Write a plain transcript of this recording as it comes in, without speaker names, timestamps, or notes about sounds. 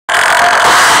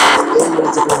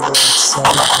Today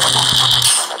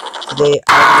I'm going to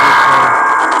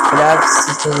fnaf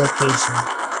sister location.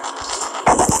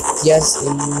 Yes,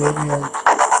 and maybe I'm going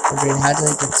to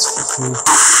highlight that's for free.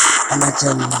 I'm not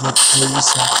telling you what the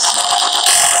sucks.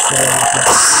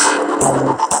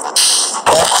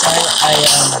 That time I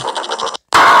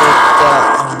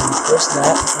picked the first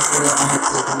map, I had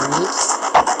to take a lead.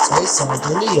 So I saw the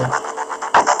video.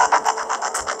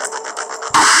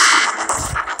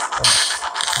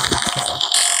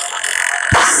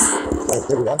 Right,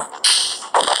 there we go.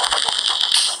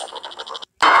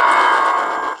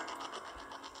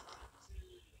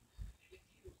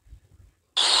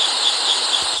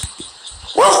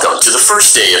 Welcome to the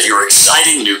first day of your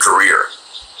exciting new career.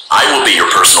 I will be your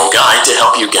personal guide to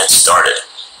help you get started.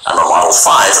 I'm a Model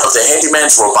 5 of the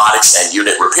Handyman's Robotics and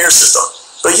Unit Repair System,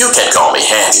 but you can call me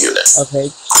Hand Unit. Okay.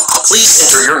 Please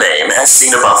enter your name as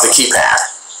seen above the keypad.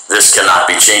 This cannot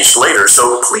be changed later,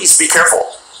 so please be careful.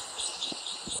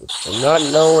 I do not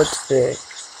know what to pick.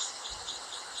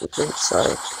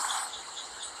 Sorry.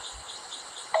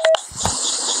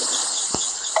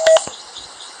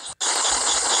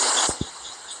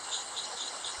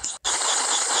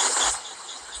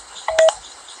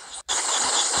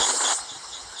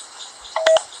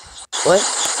 What?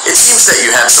 It seems that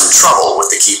you had some trouble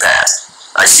with the keypad.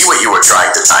 I see what you were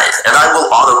trying to type, and I will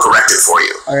auto-correct it for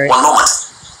you. Right. One moment.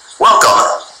 Welcome,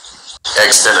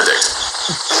 Eggs Benedict.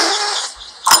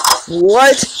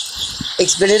 What?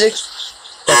 Eggs Benedict?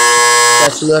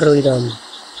 That's literally dumb.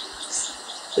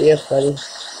 But yeah, buddy.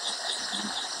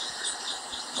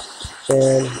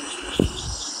 And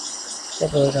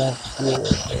definitely got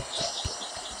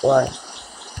why?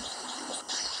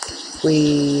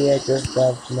 I just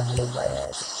got mad in my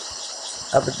head.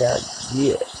 Up and down.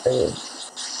 Yeah.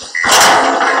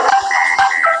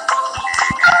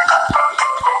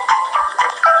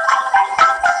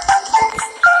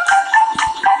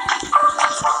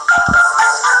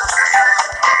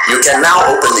 You can now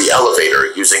open the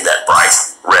elevator using that bright,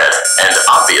 red, and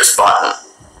obvious button.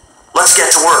 Let's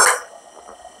get to work.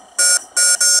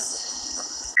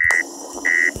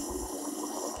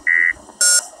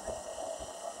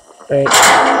 Right.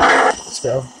 Let's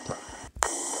go.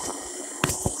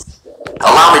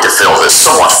 Allow me to fill this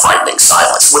somewhat frightening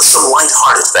silence with some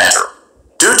light-hearted banter.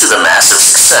 Due to the massive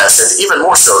success, and even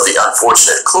more so the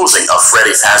unfortunate closing of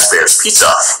Freddy Fazbear's Pizza,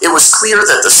 it was clear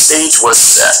that the stage was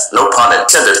set, no pun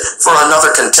intended, for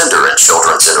another contender in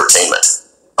children's entertainment.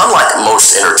 Unlike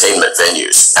most entertainment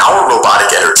venues, our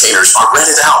robotic entertainers are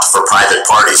rented out for private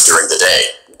parties during the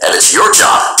day. And it's your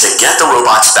job to get the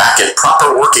robots back in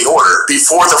proper working order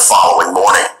before the following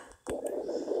morning.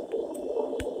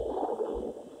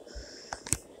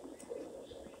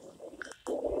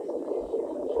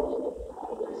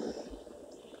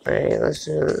 Alright, let's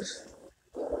do this.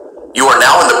 You are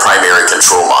now in the primary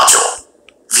control module.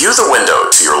 View the window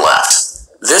to your left.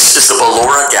 This is the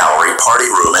Ballora Gallery Party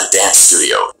Room and Dance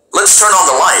Studio. Let's turn on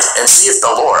the light and see if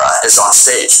Ballora is on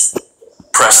stage.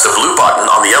 Press the blue button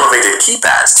on the elevated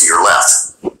keypads to your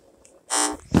left.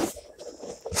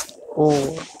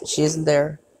 Oh, she isn't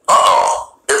there.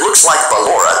 Uh-oh. It looks like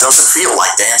Ballora doesn't feel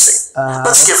like dancing.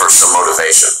 Let's give her some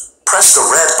motivation. Press the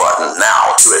red button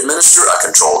now to administer a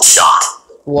controlled shock.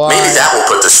 Why? Maybe that will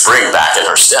put the spring back in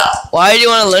her step. Why do you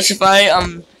want to electrify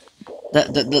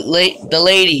the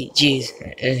lady? Jeez,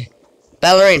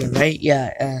 ballerina, right?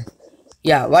 Yeah,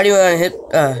 yeah. Why do you want to hit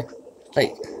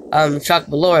shock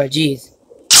Ballora? Jeez.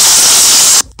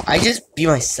 I just be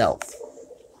myself,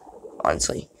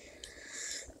 honestly.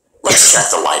 Let's check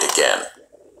the light again.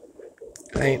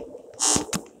 Right.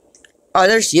 Oh,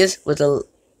 there she is with a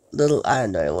little. I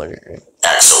don't know. I wonder.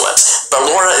 Excellent.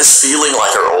 Ballora is feeling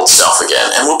like her old self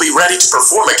again and will be ready to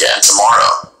perform again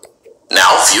tomorrow.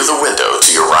 Now view the window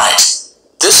to your right.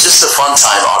 This is the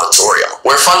Funtime Auditorium,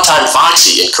 where Funtime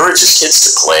Foxy encourages kids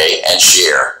to play and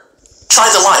share. Try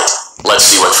the light. Let's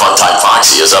see what Funtime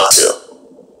Foxy is up to.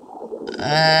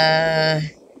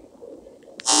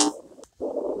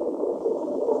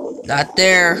 Not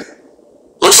there.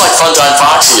 Looks like Funtime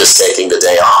Foxy is taking the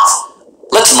day off.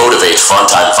 Let's motivate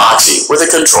Funtime Foxy with a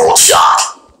controlled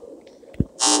shock.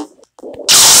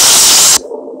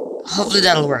 Hopefully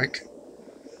that'll work.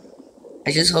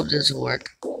 I just hope this will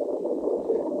work. I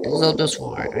just hope this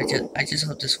will work. I just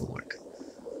hope this will work.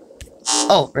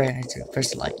 Oh, right, I did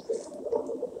first light.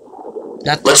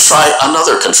 Let's try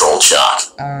another controlled shock.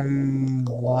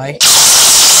 Why?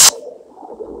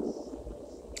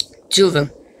 Two of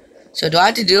them. So do I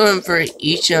have to do them for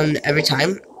each every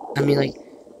time? I mean, like,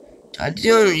 do I have to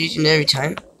do them each and every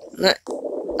time? Let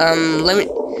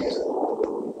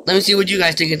me see what you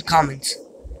guys think in the comments.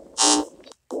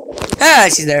 Ah,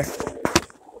 she's there.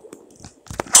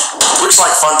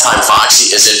 Funtime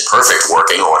Foxy is in perfect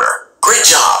working order. Great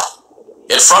job!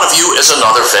 In front of you is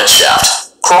another vent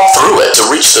shaft. Crawl through it to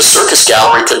reach the circus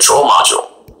gallery control module.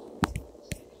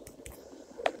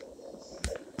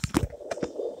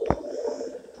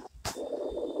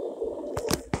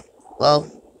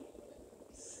 Well,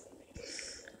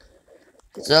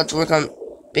 so I have to work on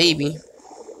baby.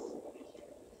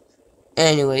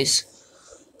 Anyways,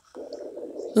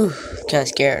 kind of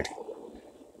scared.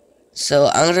 So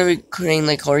I'm gonna be creating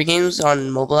like horror games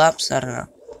on mobile apps. I don't know.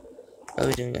 What are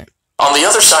we doing it? On the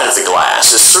other side of the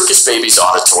glass is Circus Baby's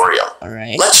auditorium.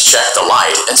 Alright. Let's check the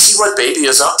light and see what Baby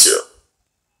is up to.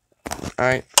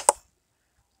 Alright.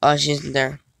 Oh, she's in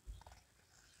there.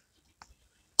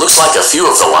 Looks like a few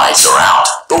of the lights are out,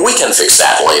 but we can fix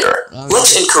that later. Okay.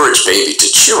 Let's encourage Baby to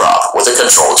cheer up with a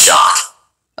controlled shock.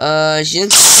 She's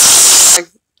in.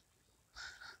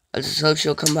 I just hope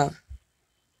she'll come out.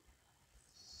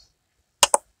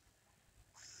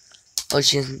 Oh,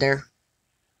 she isn't there.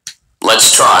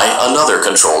 Let's try another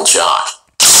controlled shock.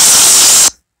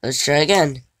 Let's try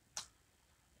again.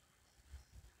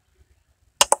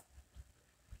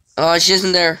 Oh, she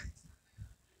isn't there.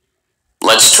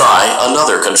 Let's try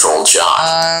another controlled shock.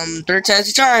 Third time's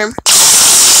the charm.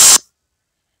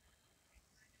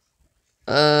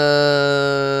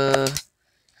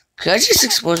 Could I just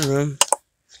explore the room?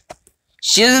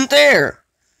 She isn't there.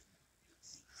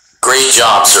 Great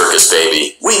job, Circus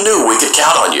Baby. We knew we could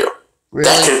count on you. Really?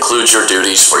 That concludes your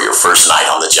duties for your first night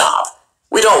on the job.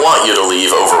 We don't want you to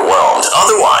leave overwhelmed,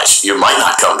 otherwise you might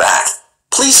not come back.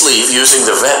 Please leave using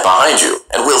the vent behind you,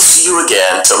 and we'll see you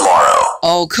again tomorrow.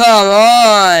 Oh, come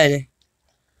on!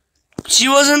 She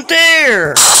wasn't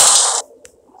there!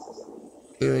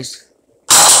 Anyways.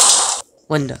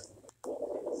 Window.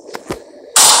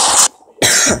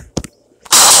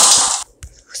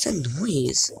 What's that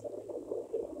noise?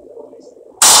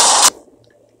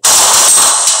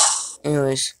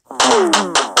 Anyways.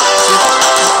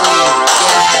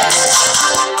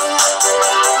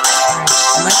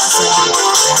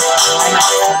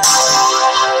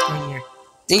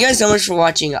 Thank you guys so much for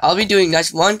watching. I'll be doing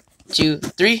next 1, 2,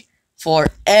 3, 4,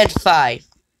 and 5.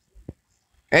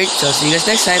 Alright, so see you guys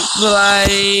next time.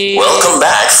 Bye-bye. Welcome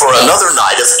back for another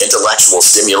night of intellectual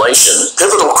stimulation,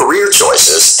 pivotal career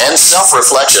choices, and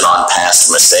self-reflection on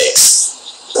past mistakes.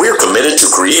 We're committed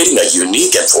to creating a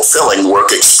unique and fulfilling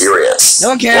work experience.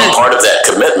 No one cares. One part of that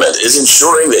commitment is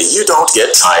ensuring that you don't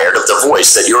get tired of the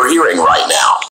voice that you're hearing right now.